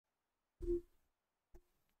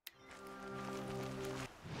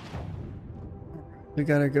We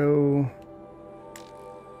gotta go.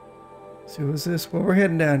 So who's this? Well, we're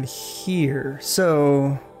heading down here.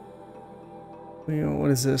 So, you know, what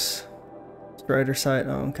is this? Strider site.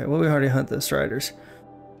 Oh, okay. Well, we already hunt the striders.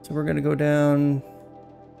 So we're gonna go down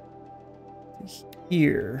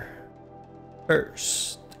here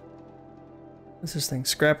first. What's this thing?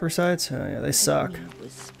 Scrapper sites? Oh yeah, they suck.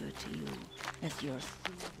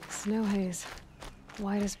 Snow haze,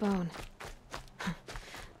 white as bone.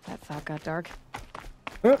 That thought got dark.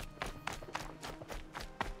 Oh.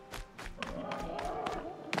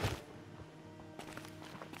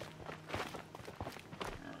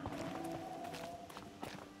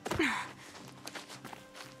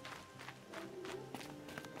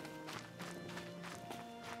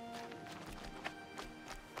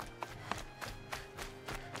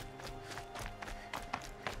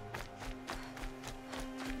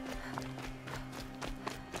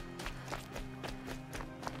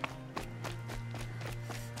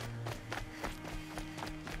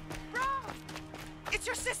 It's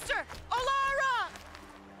your sister, Alara!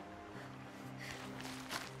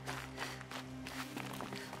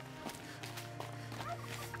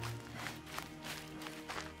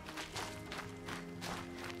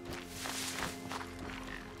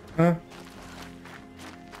 Huh?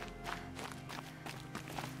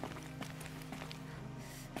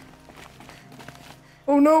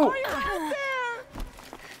 Oh no! Are you out there?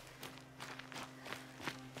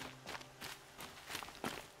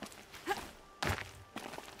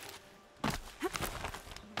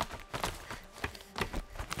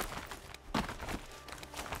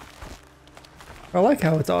 I like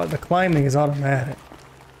how it's all the climbing is automatic.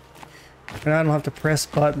 And I don't have to press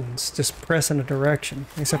buttons, just press in a direction,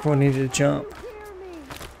 except for when I need to jump.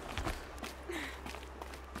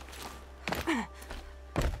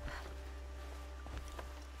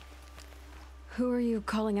 Who are you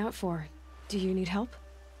calling out for? Do you need help?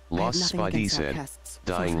 Lost Spidey said,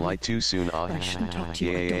 dying light too soon. I shouldn't talk to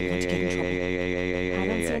you. I don't want to get in trouble. I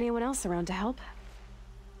don't see anyone else around to help.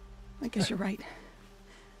 I guess you're right.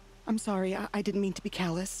 I'm sorry, I didn't mean to be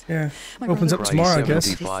callous. Yeah, My opens up brother- tomorrow, I guess.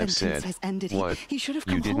 His 75 sentence said, has ended. what, He should have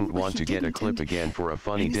come you home, didn't but want he to get a didn't, clip and- again for a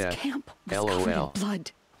funny and his death. camp was covered in LOL.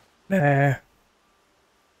 blood. Nah,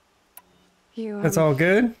 You, that's all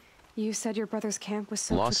good. You said your brother's camp was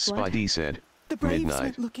soaked Lost with blood? Spidey said, The Braves midnight.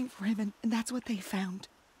 went looking for him, and that's what they found.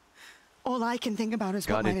 All I can think about is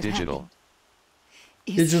Got what might it have digital. happened.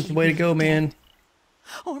 Is Digital's the he way to really go, man. dead?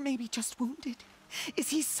 Or maybe just wounded. Is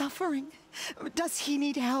he suffering? Does he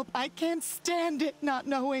need help? I can't stand it not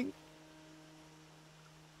knowing.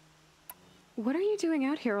 What are you doing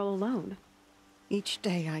out here all alone? Each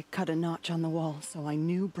day I cut a notch on the wall so I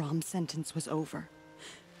knew Brahm's sentence was over.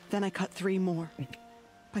 Then I cut 3 more.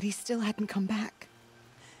 But he still hadn't come back.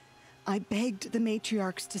 I begged the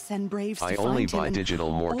matriarchs to send braves to I find only him, buy and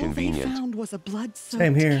digital more all convenient. they found was a blood-soaked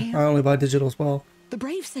Same here. camp. I only buy digital as well. The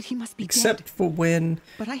braves said he must be Except dead, for when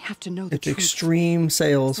but I have to know the it's truth. extreme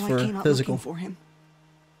sales So I for came out physical. looking for him.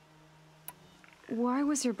 Why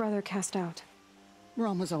was your brother cast out?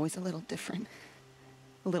 Rom was always a little different.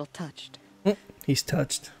 A little touched. He's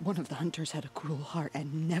touched. One of the hunters had a cruel heart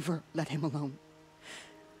and never let him alone.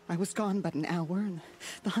 I was gone but an hour, and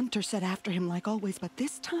the hunter set after him like always, but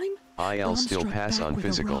this time, I'll Rom still struck pass back on with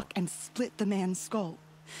physical. a rock and split the man's skull.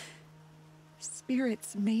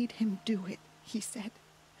 Spirits made him do it, he said.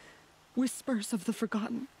 Whispers of the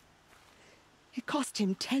forgotten. It cost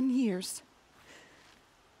him 10 years.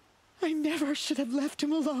 I never should have left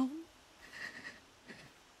him alone.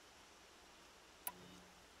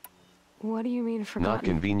 What do you mean forgotten? Not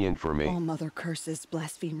convenient for me. All mother curses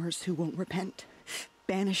blasphemers who won't repent,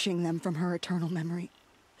 banishing them from her eternal memory.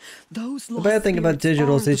 Those The bad thing about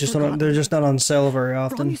digital is they just don't, they're just not on sale very Brom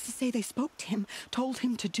often. used to say they spoke to him, told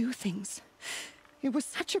him to do things. It was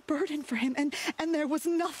such a burden for him, and there was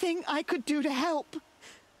nothing I could do to help.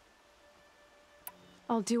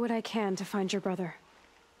 I'll do what I can to find your brother.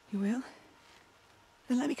 You will?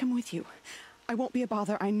 Then let me come with you. I won't be a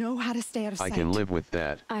bother. I know how to stay out of I sight. can live with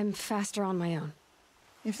that. I'm faster on my own.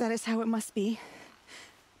 If that is how it must be,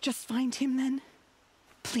 just find him then.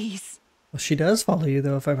 Please. Well, she does follow you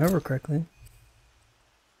though, if I remember correctly.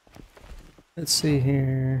 Let's see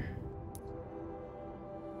here.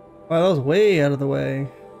 Wow, that was way out of the way.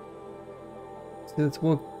 So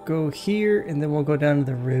we'll go here, and then we'll go down to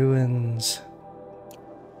the ruins.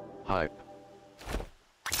 Hype.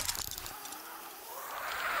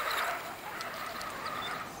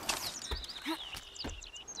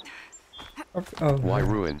 Oh, Why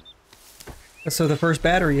ruin? that's so the first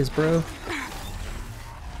battery is, bro.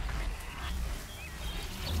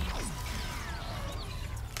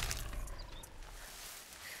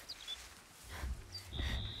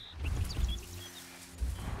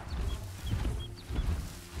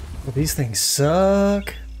 But these things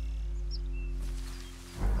suck.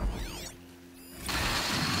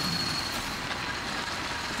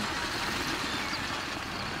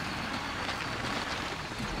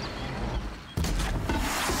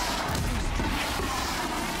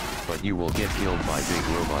 But you will get killed by big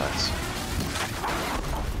robots.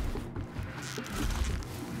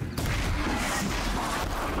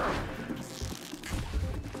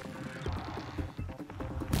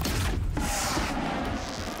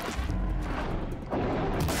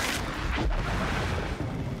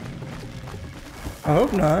 I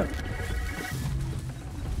hope not.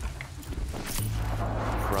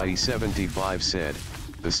 Cry75 said,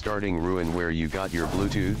 the starting ruin where you got your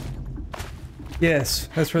Bluetooth? Yes,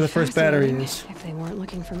 that's where the first battery is. If they weren't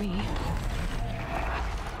looking for me.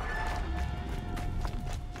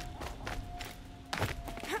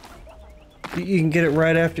 You can get it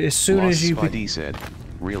right after, as soon as you... Spidey said,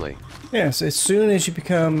 really? Yes, as soon as you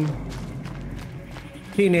become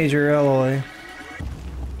teenager Aloy.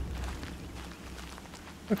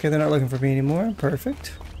 Okay, they're not looking for me anymore.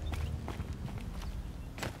 Perfect.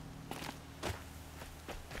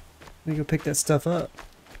 Let me go pick that stuff up.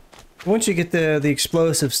 Once you get the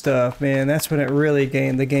explosive stuff, man, that's when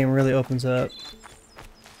the game really opens up.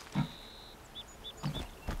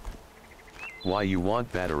 Why you want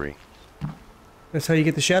battery? That's how you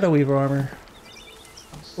get the Shadow Weaver armor.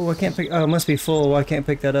 Oh, I can't pick. Oh, it must be full. I can't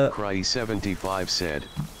pick that up. Cry75 said,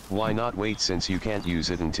 why not wait since you can't use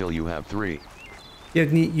it until you have 3?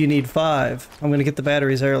 You need 5. I'm gonna get the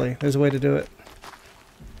batteries early. There's a way to do it.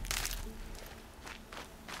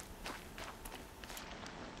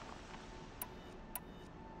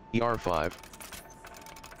 ER5.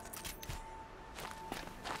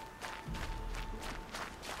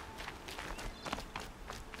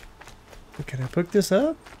 Can I pick this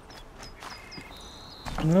up?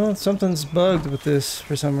 No, something's bugged with this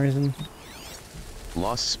for some reason.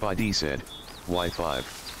 Lost Spidey said, why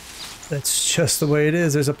 5? That's just the way it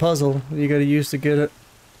is. There's a puzzle you gotta use to get it.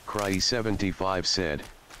 Cry75 said,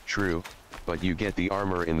 true, but you get the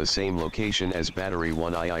armor in the same location as battery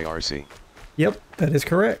 1 IIRC. Yep, that is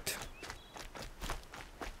correct.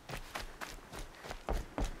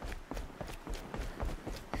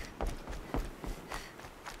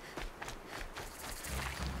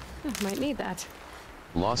 Might need that.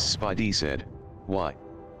 Lost Spidey said, why?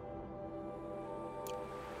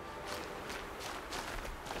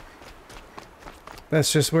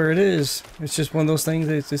 That's just where it is. It's just one of those things.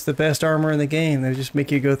 It's the best armor in the game. They just make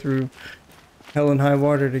you go through hell and high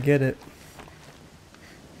water to get it.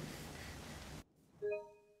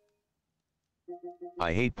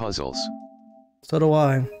 I hate puzzles. So do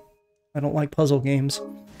I. I don't like puzzle games.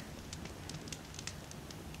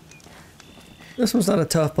 This one's not a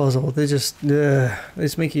tough puzzle. They just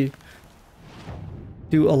make you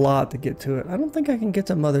do a lot to get to it. I don't think I can get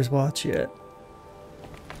to Mother's Watch yet.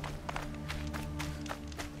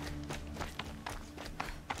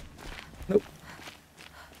 Nope.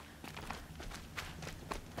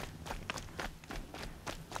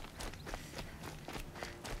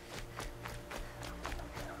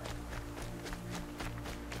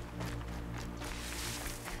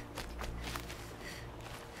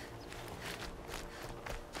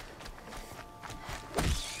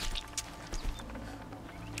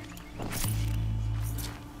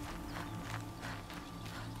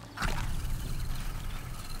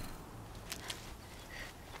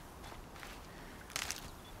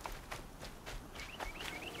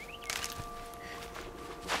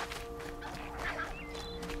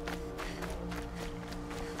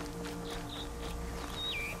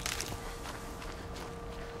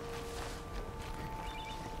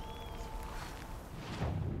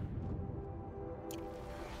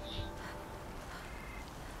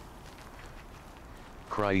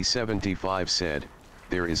 Cry75 said,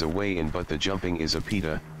 there is a way in but the jumping is a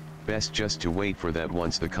pita, best just to wait for that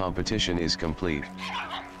once the competition is complete.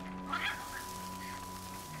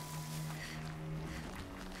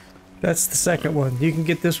 That's the second one. You can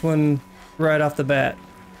get this one right off the bat.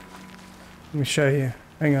 Let me show you.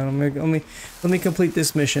 Hang on, let me complete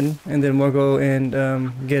this mission, and then we'll go and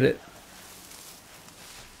get it.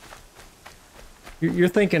 You're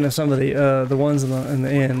thinking of some of the ones in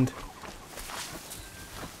the end.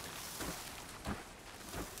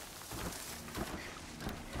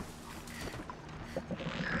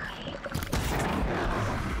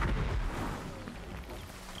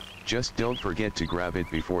 Just don't forget to grab it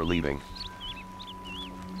before leaving.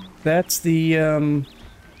 That's the yeah,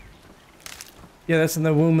 that's in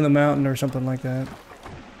the womb of the mountain or something like that.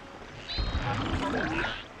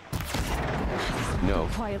 No,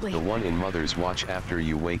 Quietly. the one in Mother's Watch after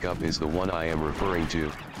you wake up is the one I am referring to.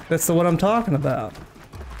 That's the one I'm talking about.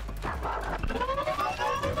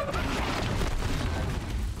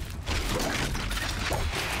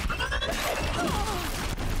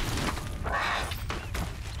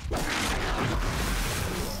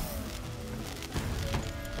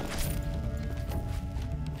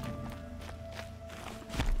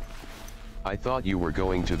 I thought you were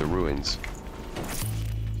going to the ruins.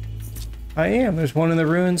 I am. There's one in the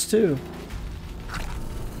ruins too.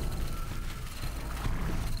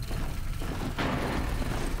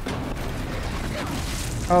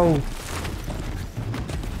 Oh.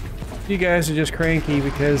 You guys are just cranky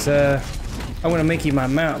because I want to make you my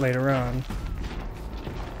mount later on.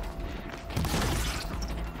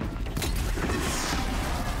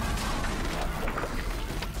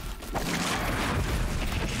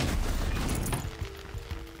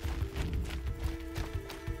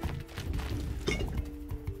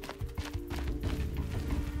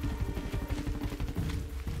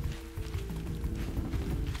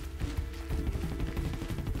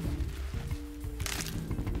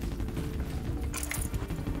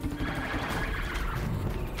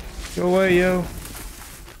 Go away, yo.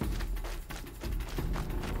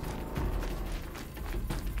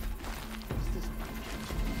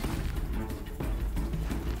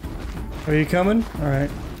 Are you coming? All right.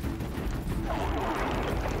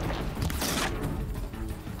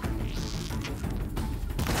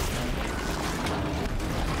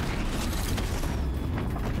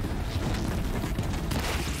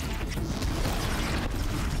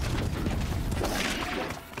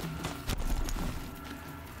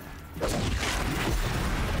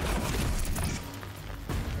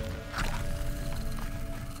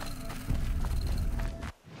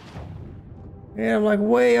 Yeah, I'm like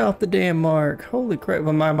way off the damn mark. Holy crap,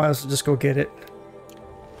 well, I might as well just go get it.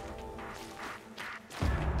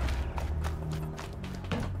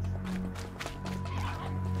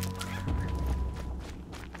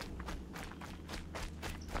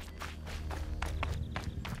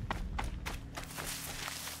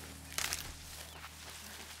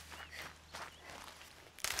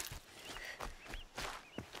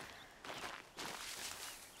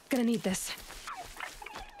 Gonna need this.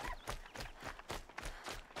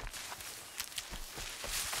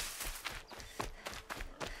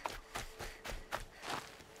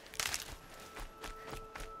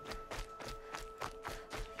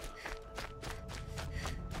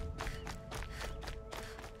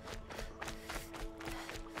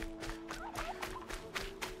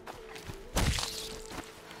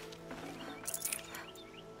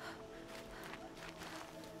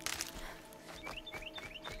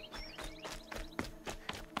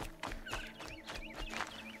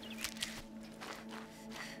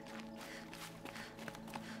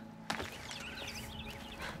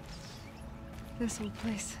 This old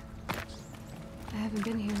place. I haven't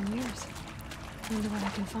been here in years. Wonder what I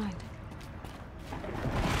can find.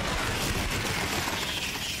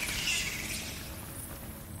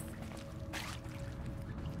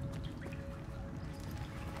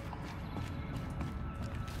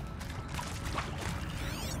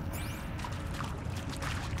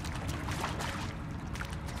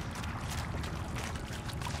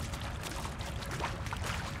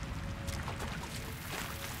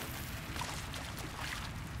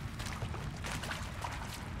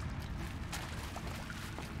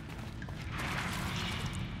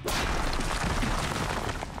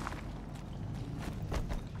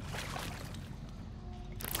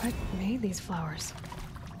 What made these flowers?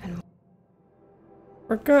 And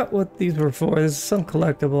Forgot what these were for. This is some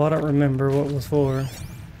collectible. I don't remember what it was for.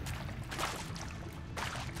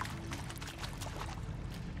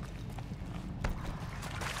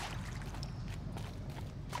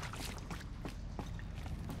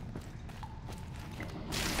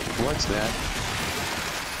 What's that?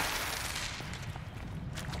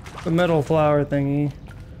 The metal flower thingy.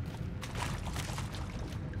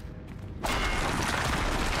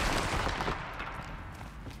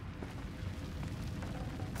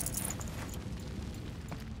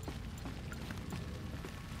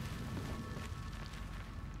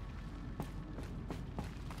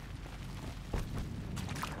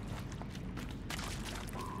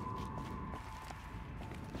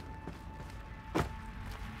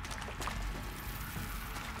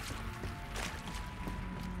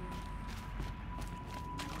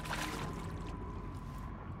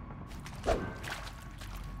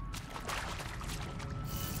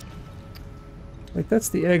 Wait, that's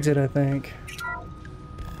the exit, I think.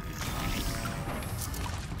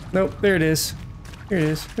 Nope, there it is. Here it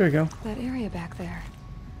is. Here we go. that area back there.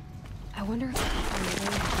 I wonder if I can find a way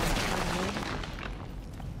to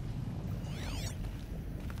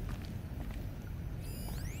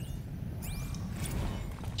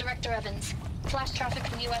Mr. Evans. Flash traffic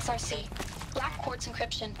from USRC. Black quartz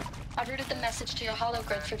encryption. I've routed the message to your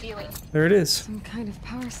hologrid for viewing. There it is. Some kind of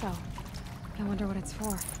power cell. I wonder what it's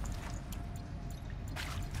for.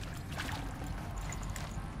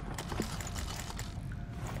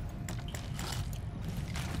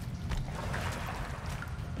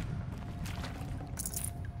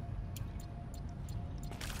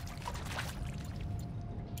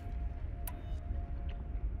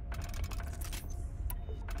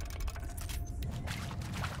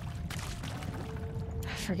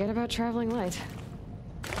 Forget about traveling light.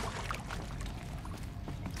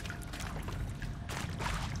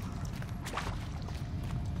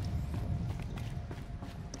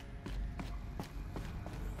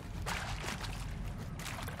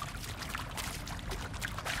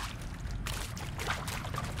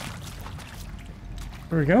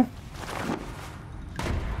 There we go.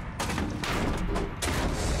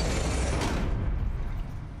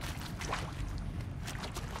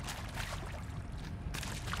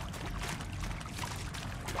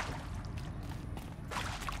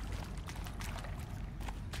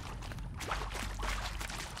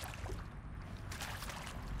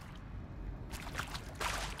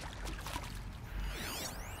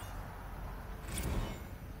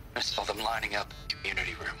 I saw them lining up in the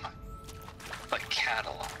community room. Like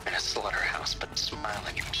cattle in a slaughterhouse, but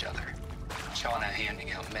smiling at each other. Shauna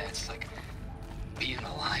handing out meds like being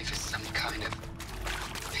alive is some kind of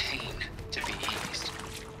pain to be eased.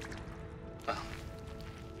 Well,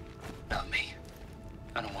 not me.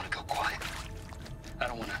 I don't want to go quiet. I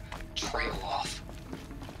don't want to trail off.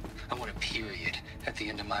 I want a period at the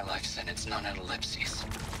end of my life sentence, not an ellipses.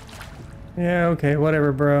 Yeah, okay,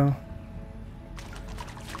 whatever, bro.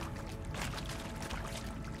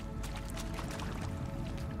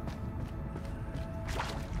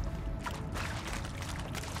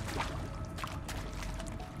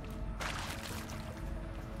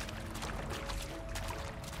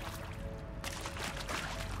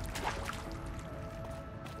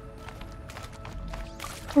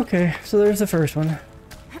 Okay, so there's the first one.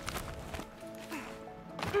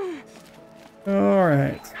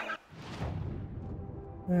 Alright.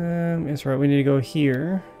 That's right, we need to go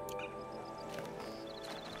here.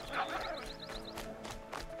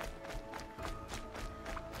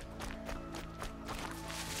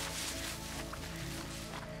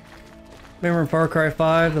 Remember in Far Cry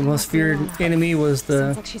 5, the most feared enemy was the...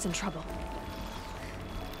 Sounds like she's in trouble.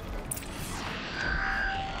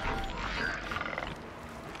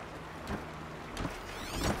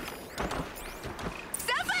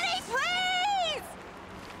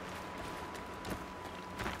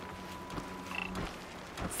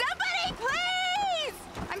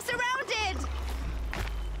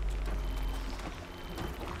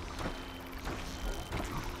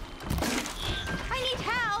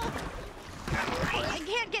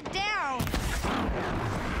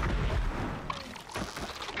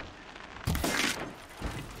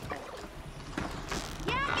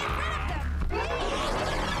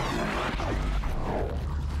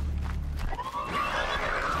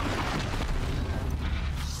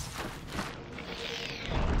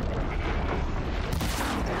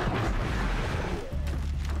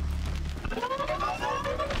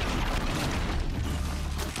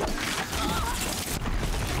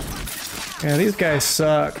 Yeah, these guys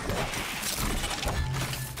suck.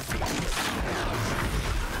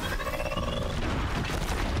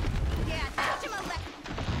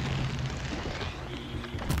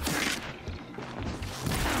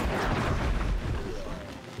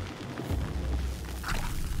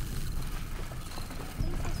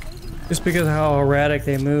 Just because of how erratic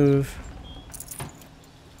they move.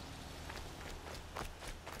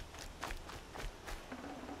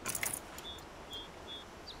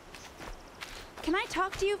 Can I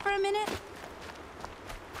talk to you for a minute?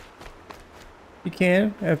 You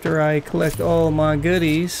can, after I collect all my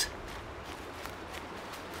goodies.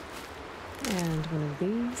 And one of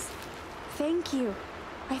these. Thank you.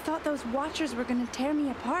 I thought those Watchers were gonna tear me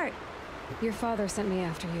apart. Your father sent me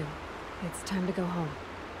after you. It's time to go home.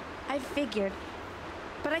 I figured.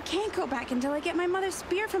 But I can't go back until I get my mother's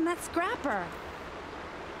spear from that scrapper.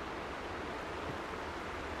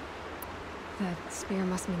 That spear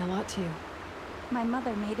must mean a lot to you. My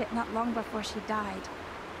mother made it not long before she died.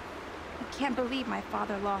 I can't believe my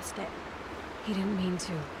father lost it. He didn't mean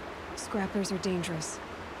to. Scrappers are dangerous.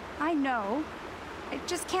 I know. I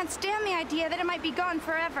just can't stand the idea that it might be gone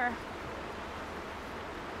forever.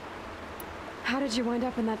 How did you wind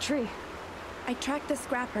up in that tree? I tracked the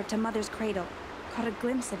scrapper to Mother's cradle. Caught a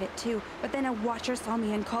glimpse of it too, but then a Watcher saw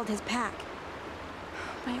me and called his pack.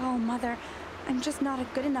 My oh, Mother, I'm just not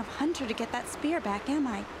a good enough hunter to get that spear back, am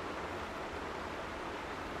I?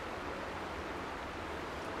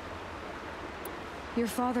 Your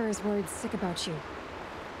father is worried sick about you.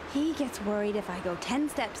 He gets worried if I go 10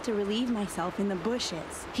 steps to relieve myself in the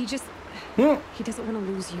bushes. He just... Hmm. He doesn't want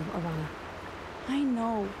to lose you, Arana. I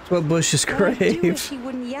know. That's what bushes But I do crave. wish he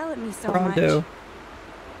wouldn't yell at me so Pronto. much.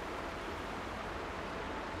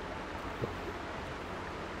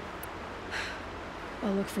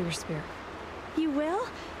 I'll look for your spear. You will?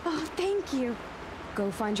 Oh, thank you. Go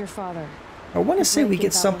find your father. I want to say we Break get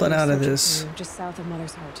about something when out he's of searching this. for you, just south of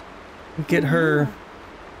Mother's Heart. We get her.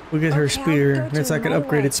 We get her Okay, I'll spear. go to It's like him an right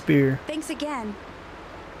away. upgraded spear. Thanks again.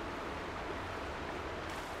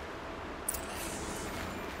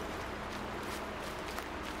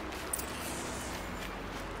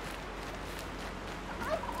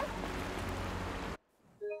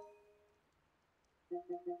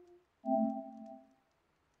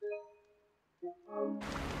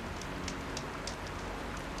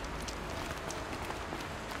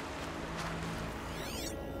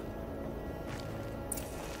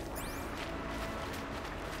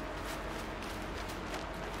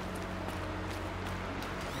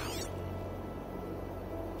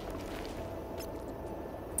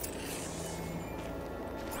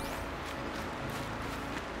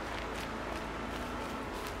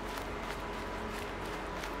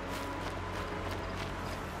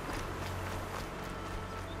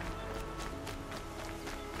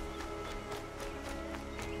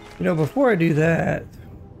 You know, before I do that,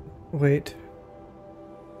 wait.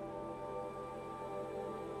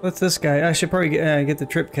 What's this guy? I should probably get the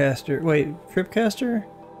tripcaster. Wait, tripcaster?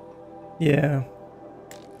 Yeah.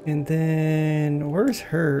 And then where's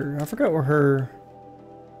her? I forgot where her.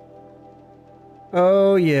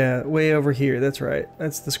 Oh yeah, way over here. That's right.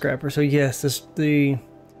 That's the scrapper. So yes, the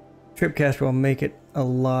tripcaster will make it a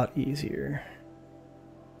lot easier.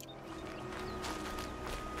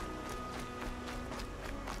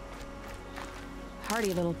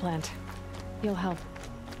 Hardy little plant. You'll help.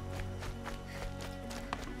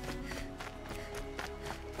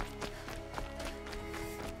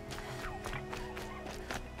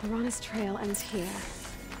 Arana's trail ends here.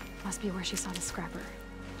 Must be where she saw the scrapper.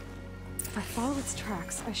 If I follow its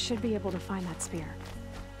tracks, I should be able to find that spear.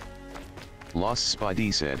 Lost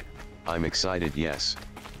Spidey said, I'm excited, yes.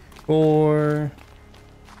 For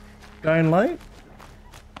Dying Light?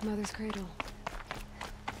 Mother's cradle.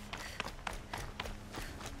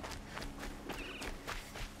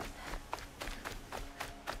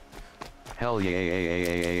 Hell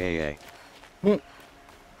yeah.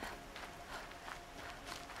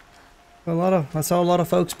 I saw a lot of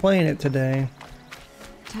folks playing it today.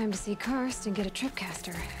 Time to see Karst and get a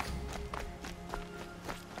tripcaster.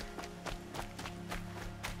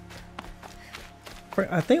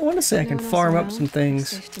 I want to say I can No one else farm up around? some things.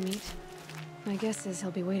 Safe to meet. My guess is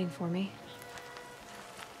he'll be waiting for me.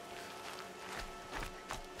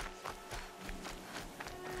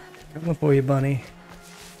 Coming for you, bunny.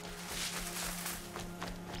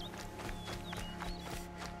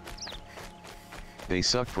 They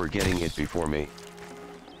suck for getting it before me.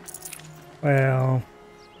 Well,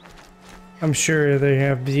 I'm sure they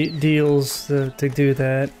have deals to do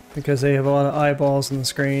that because they have a lot of eyeballs on the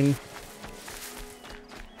screen.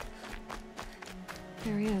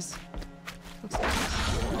 There he is.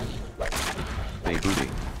 They booty.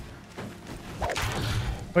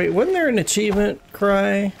 Wait, wasn't there an achievement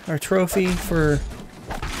cry or trophy for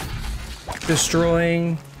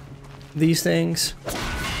destroying these things?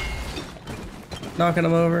 Knocking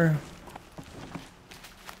them over?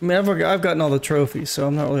 I mean, I've gotten all the trophies, so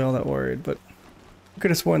I'm not really all that worried, but I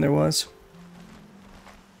could have sworn there was.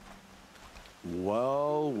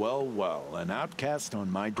 Well, an outcast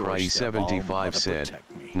on my doorstep. Cry75 said,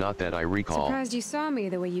 not that I recall. Surprised you saw me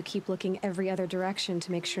the way you keep looking every other direction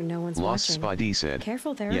to make sure no one's Lost watching. Spidey said,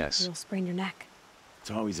 Careful there, yes. you'll sprain your neck.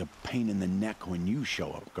 It's always a pain in the neck when you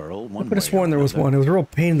show up, girl. I could have sworn there was one. It was a real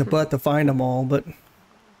pain in the butt to find them all, but...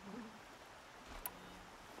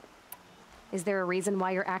 Is there a reason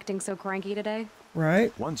why you're acting so cranky today?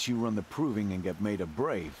 Right? Once you run the proving and get made a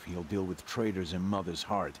brave, he'll deal with traitors in Mother's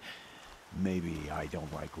Heart. Maybe I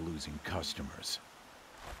don't like losing customers.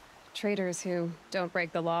 Traitors who don't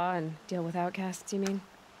break the law and deal with outcasts, you mean?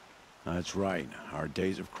 That's right. Our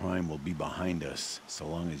days of crime will be behind us, so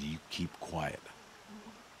long as you keep quiet.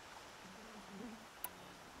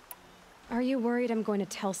 Are you worried I'm going to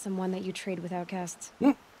tell someone that you trade with outcasts?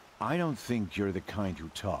 I don't think you're the kind who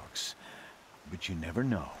talks, but you never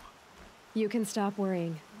know. You can stop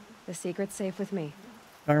worrying. The secret's safe with me.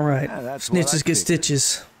 Alright. Yeah, that's what I Snitches get figured.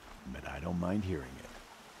 stitches. But I don't mind hearing it.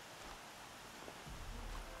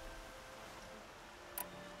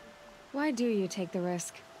 Why do you take the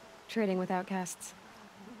risk, trading with outcasts?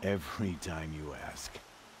 Every time you ask.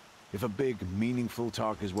 If a big, meaningful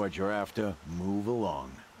talk is what you're after, move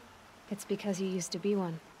along. It's because you used to be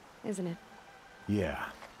one, isn't it? Yeah.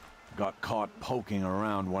 Got caught poking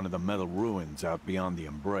around one of the metal ruins out beyond the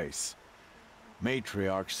Embrace.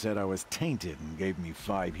 Matriarch said I was tainted and gave me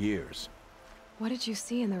 5 years. What did you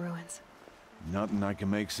see in the ruins? Nothing I can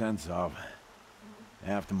make sense of.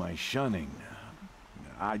 After my shunning,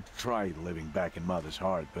 I tried living back in Mother's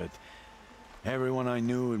Heart, but everyone I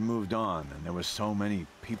knew had moved on, and there were so many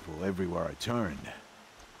people everywhere I turned.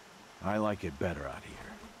 I like it better out here.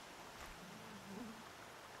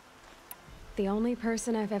 The only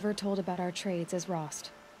person I've ever told about our trades is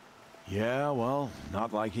Rost. Yeah, well,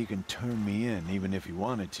 not like he can turn me in, even if he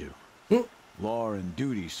wanted to. Law and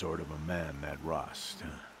duty sort of a man, that Rost.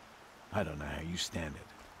 I don't know how you stand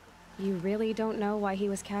it. You really don't know why he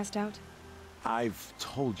was cast out? I've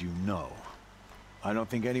told you no. I don't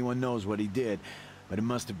think anyone knows what he did, but it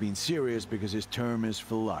must have been serious because his term is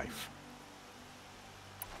for life.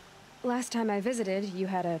 Last time I visited, you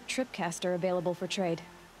had a tripcaster available for trade.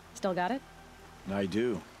 Still got it? I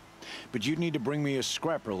do. But you'd need to bring me a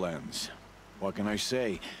scrapper lens. What can I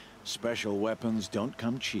say? Special weapons don't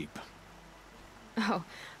come cheap. Oh,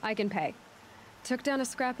 I can pay. Took down a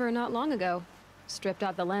scrapper not long ago. Stripped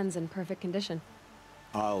out the lens in perfect condition.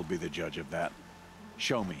 I'll be the judge of that.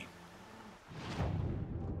 Show me.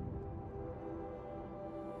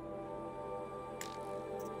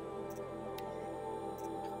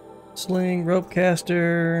 Sling, rope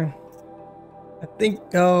caster. I think,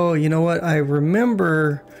 oh, you know what? I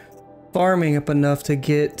remember farming up enough to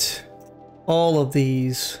get all of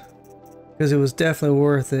these because it was definitely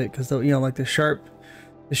worth it. Because, you know, like the sharp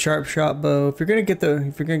shot bow. If you're gonna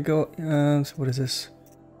go, so what is this?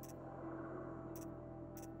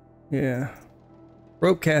 Yeah,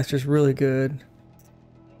 rope caster's really good.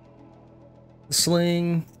 The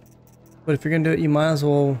sling, but if you're gonna do it, you might as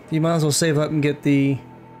well save up and get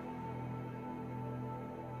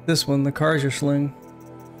this one, the Carja sling.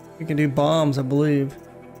 You can do bombs, I believe.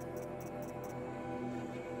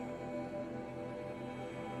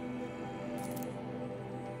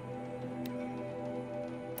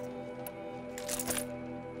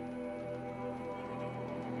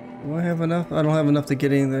 Do I have enough? I don't have enough to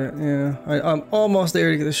get in there. Yeah, I'm almost there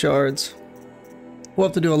to get the shards. We'll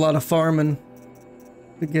have to do a lot of farming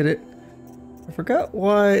to get it. I forgot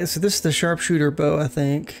why. So this is the sharpshooter bow, I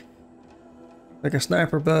think. Like a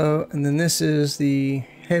sniper bow, and then this is the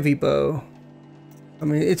heavy bow. I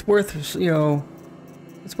mean, it's worth, you know,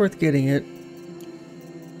 it's worth getting it.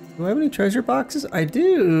 Do I have any treasure boxes? I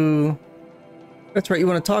do. That's right, you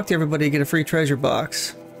want to talk to everybody to get a free treasure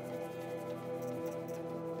box.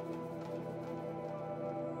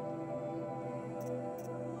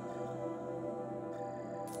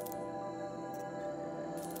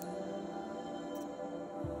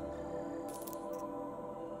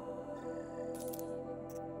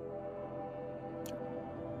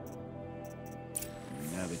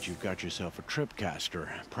 You've got yourself a tripcaster.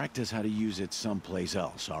 Practice how to use it someplace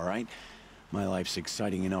else, all right? My life's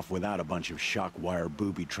exciting enough without a bunch of shock wire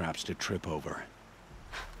booby traps to trip over.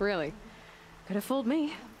 Really? Could have fooled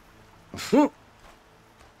me.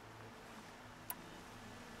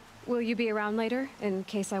 Will you be around later, in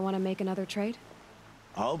case I want to make another trade?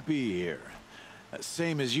 I'll be here.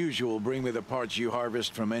 Same as usual, bring me the parts you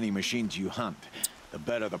harvest from any machines you hunt. The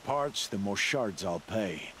better the parts, the more shards I'll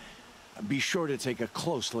pay. Be sure to take a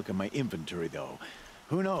close look at my inventory, though.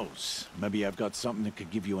 Who knows? Maybe I've got something that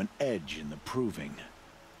could give you an edge in the proving.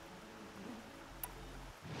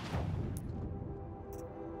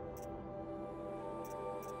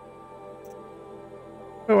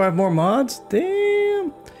 Oh, I have more mods?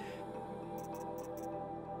 Damn!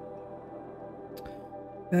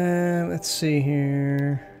 Let's see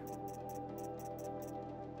here.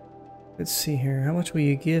 How much will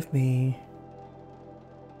you give me?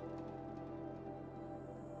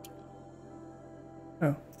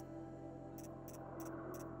 Oh.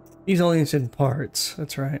 These only in parts.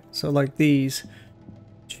 That's right. So like these.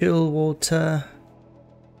 Chill water.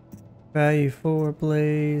 Value 4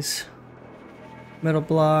 blaze. Metal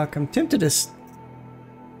block. I'm tempted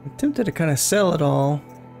to kind of sell it all.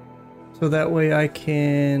 So that way I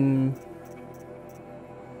can...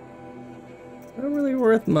 Not really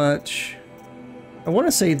worth much. I want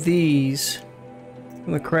to say these.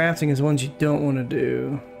 And the crafting is ones you don't want to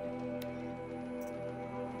do.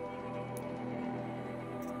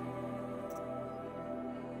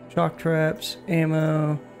 Shock traps,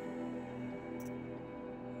 ammo.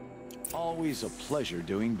 Always a pleasure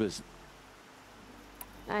doing business.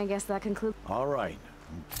 I guess that concludes. All right.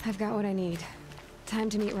 I've got what I need. Time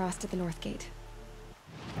to meet Rost at the North Gate.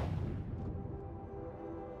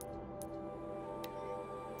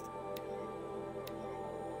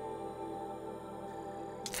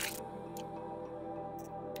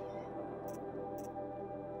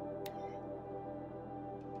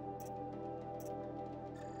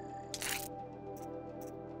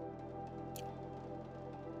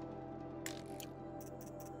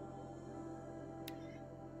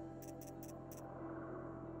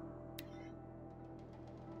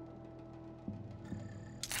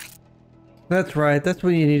 That's right, that's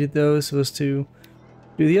when you needed those, was to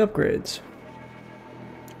do the upgrades.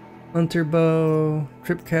 Hunter bow,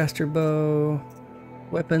 tripcaster bow,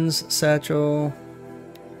 weapons satchel.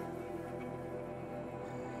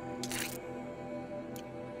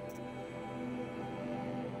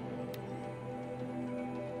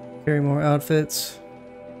 Carry more outfits.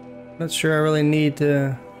 Not sure I really need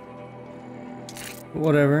to...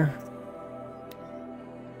 Whatever.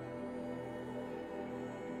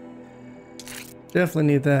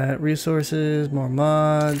 Definitely need that. Resources, more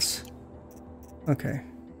mods. Okay.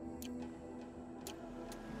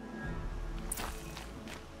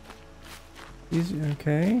 Easy,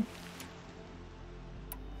 okay.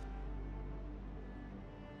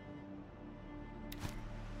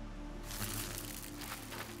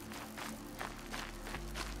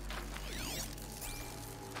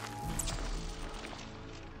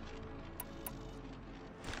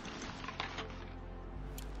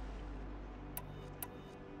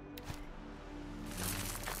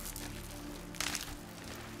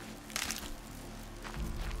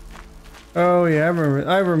 Oh yeah,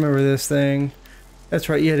 I remember this thing. That's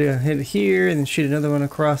right, you had to hit it here and then shoot another one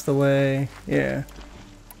across the way. Yeah.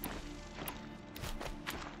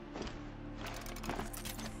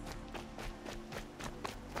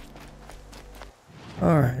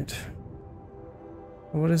 Alright.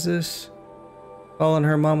 What is this? Following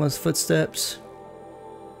her mama's footsteps.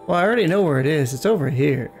 Well, I already know where it is. It's over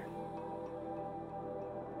here.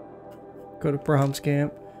 Go to Brahms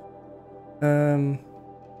camp.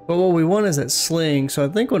 But what we want is that sling, so I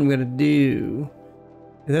think what I'm gonna do...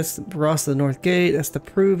 That's the Ross of the North Gate, that's the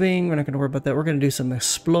proving, we're not gonna worry about that. We're gonna do some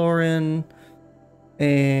exploring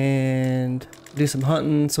and do some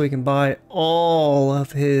hunting so we can buy all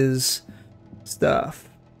of his stuff.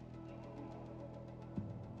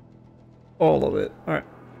 All of it. Alright.